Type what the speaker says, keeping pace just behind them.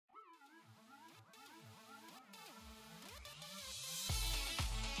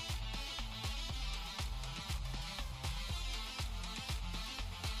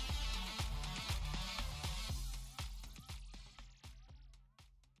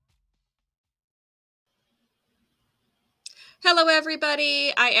Hello,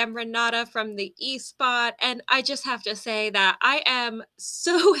 everybody. I am Renata from the E Spot, and I just have to say that I am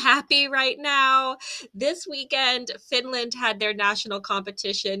so happy right now. This weekend, Finland had their national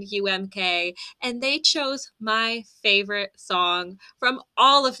competition, UMK, and they chose my favorite song from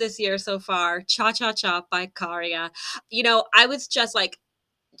all of this year so far, Cha Cha Cha by Käärijä. I was just like,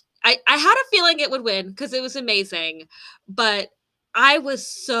 I had a feeling it would win because it was amazing, but I was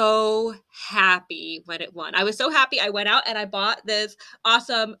so happy when it won. I was so happy I went out and I bought this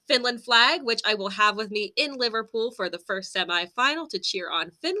awesome Finland flag, which I will have with me in Liverpool for the first semifinal to cheer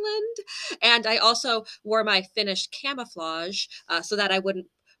on Finland. And I also wore my Finnish camouflage so that I wouldn't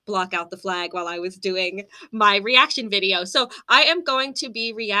block out the flag while I was doing my reaction video. So I am going to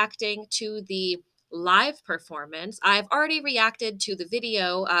be reacting to the live performance. I've already reacted to the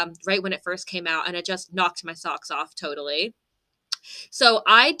video right when it first came out, and it just knocked my socks off totally. So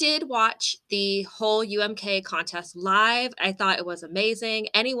I did watch the whole UMK contest live. I thought it was amazing.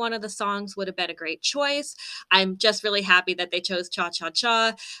 Any one of the songs would have been a great choice. I'm just really happy that they chose Cha Cha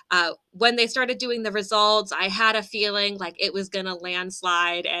Cha. When they started doing the results, I had a feeling like it was going to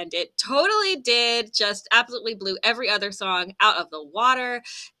landslide, and it totally did. Just absolutely blew every other song out of the water.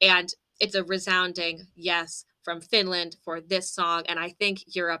 And it's a resounding yes from Finland for this song. And I think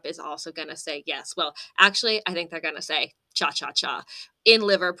Europe is also going to say yes. Well, actually, I think they're going to say Cha Cha Cha in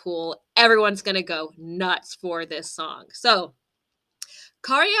Liverpool. Everyone's going to go nuts for this song. So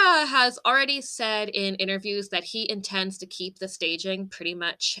Käärijä has already said in interviews that he intends to keep the staging pretty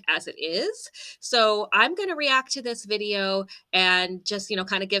much as it is. So I'm going to react to this video and just,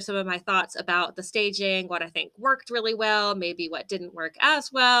 kind of give some of my thoughts about the staging, what I think worked really well, maybe what didn't work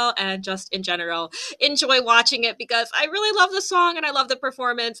as well, and just in general, enjoy watching it because I really love the song and I love the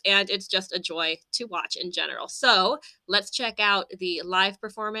performance, and it's just a joy to watch in general. So let's check out the live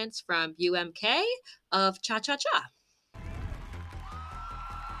performance from UMK of Cha Cha Cha.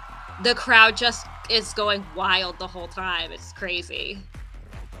 The crowd just is going wild the whole time. It's crazy.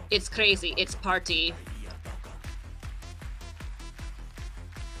 It's crazy. It's party.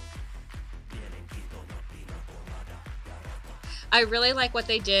 I really like what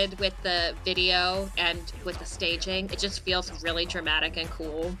they did with the video and with the staging. It just feels really dramatic and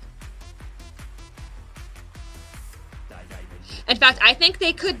cool. In fact, I think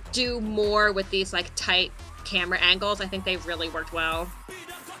they could do more with these like tight camera angles. I think they really worked well.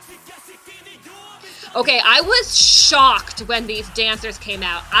 Okay, I was shocked when these dancers came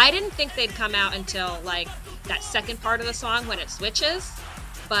out. I didn't think they'd come out until like that second part of the song when it switches,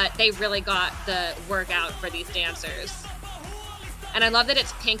 but they really got the workout for these dancers. And I love that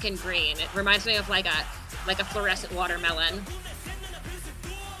it's pink and green. It reminds me of like a fluorescent watermelon.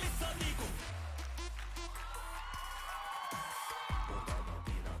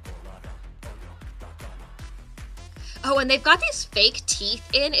 Oh, and they've got these fake teeth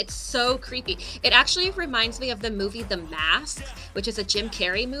in. It's so creepy. It actually reminds me of the movie The Mask, which is a Jim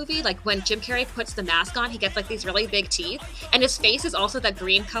Carrey movie. Like when Jim Carrey puts the mask on, he gets like these really big teeth. And his face is also the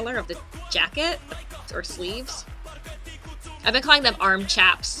green color of the jacket or sleeves. I've been calling them arm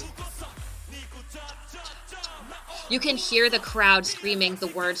chaps. You can hear the crowd screaming the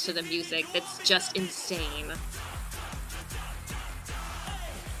words to the music. It's just insane.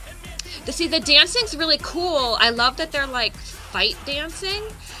 See, the dancing's really cool. I love that they're like fight dancing,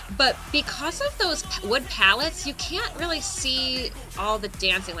 but because of those wood pallets, you can't really see all the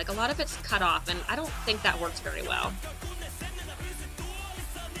dancing. Like a lot of it's cut off, and I don't think that works very well.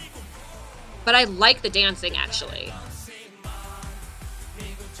 But I like the dancing, actually.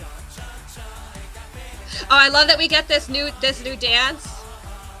 Oh, I love that we get this new dance.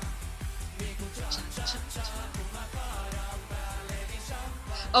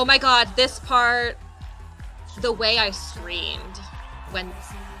 Oh my god, this part, the way I screamed when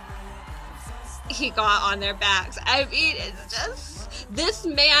he got on their backs. I mean, it's just, this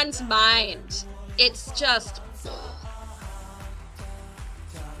man's mind, it's just...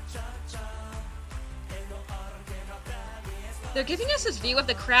 They're giving us this view of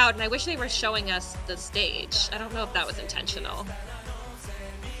the crowd, and I wish they were showing us the stage. I don't know if that was intentional.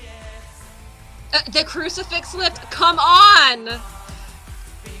 The crucifix lift, come on!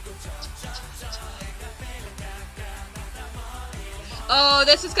 Oh,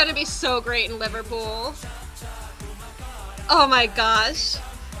 this is gonna be so great in Liverpool. Oh my gosh.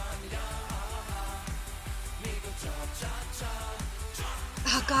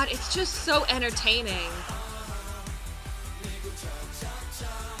 Oh god, it's just so entertaining.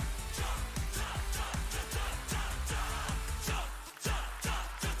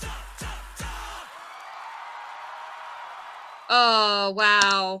 Oh,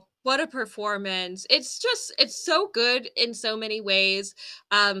 wow. What a performance. It's so good in so many ways.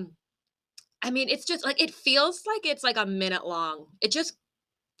 Um, I mean, it's just like it feels like it's like a minute long. It just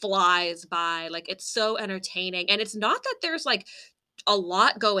flies by. Like it's so entertaining. And it's not that there's like a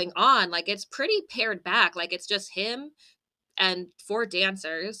lot going on. Like it's pretty pared back. Like it's just him and 4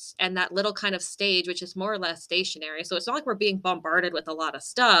 dancers and that little kind of stage, which is more or less stationary. So it's not like we're being bombarded with a lot of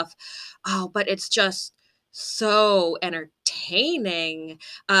stuff. Oh, but it's just so entertaining.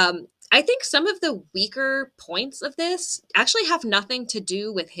 I think some of the weaker points of this actually have nothing to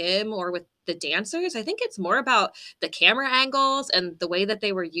do with him or with the dancers. I think it's more about the camera angles and the way that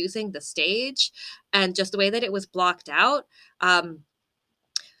they were using the stage and just the way that it was blocked out.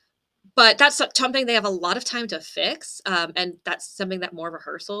 But that's something they have a lot of time to fix, and that's something that more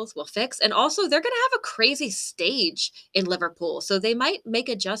rehearsals will fix, and also, they're gonna have a crazy stage in Liverpool, so they might make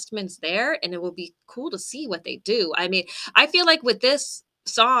adjustments there, and it will be cool to see what they do. I mean, I feel like with this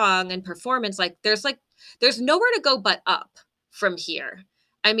song and performance, like, there's nowhere to go but up from here.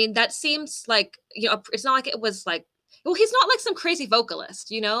 I mean, that seems like, it's not like it was like well, he's not like some crazy vocalist,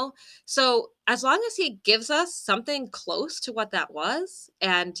 you know? So as long as he gives us something close to what that was,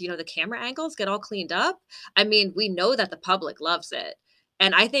 and the camera angles get all cleaned up, I mean, we know that the public loves it.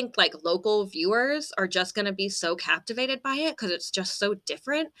 And I think like local viewers are just going to be so captivated by it because it's just so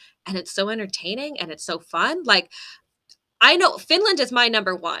different and it's so entertaining and it's so fun. Like I know Finland is my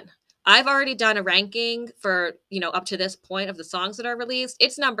number one. I've already done a ranking for, up to this point of the songs that are released.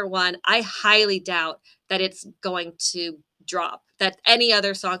 It's number one. I highly doubt that it's going to drop, that any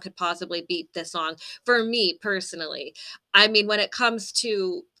other song could possibly beat this song for me personally. I mean, when it comes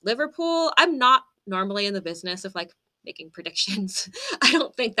to Liverpool, I'm not normally in the business of like making predictions. I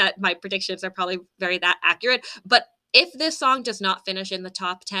don't think that my predictions are probably very that accurate, but if this song does not finish in the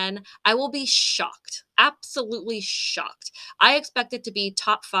top 10, I will be shocked. Absolutely shocked. I expect it to be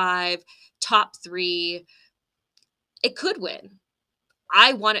top 5, top 3. It could win.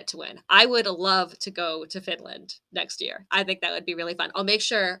 I want it to win. I would love to go to Finland next year. I think that would be really fun. I'll make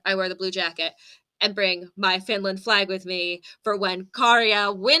sure I wear the blue jacket and bring my Finland flag with me for when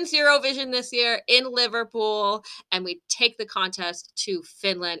Käärijä wins Eurovision this year in Liverpool and we take the contest to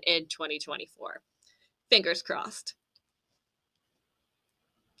Finland in 2024. Fingers crossed.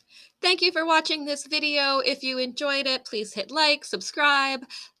 Thank you for watching this video. If you enjoyed it, please hit like, subscribe,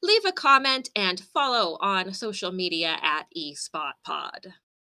 leave a comment, and follow on social media at eSpotPod.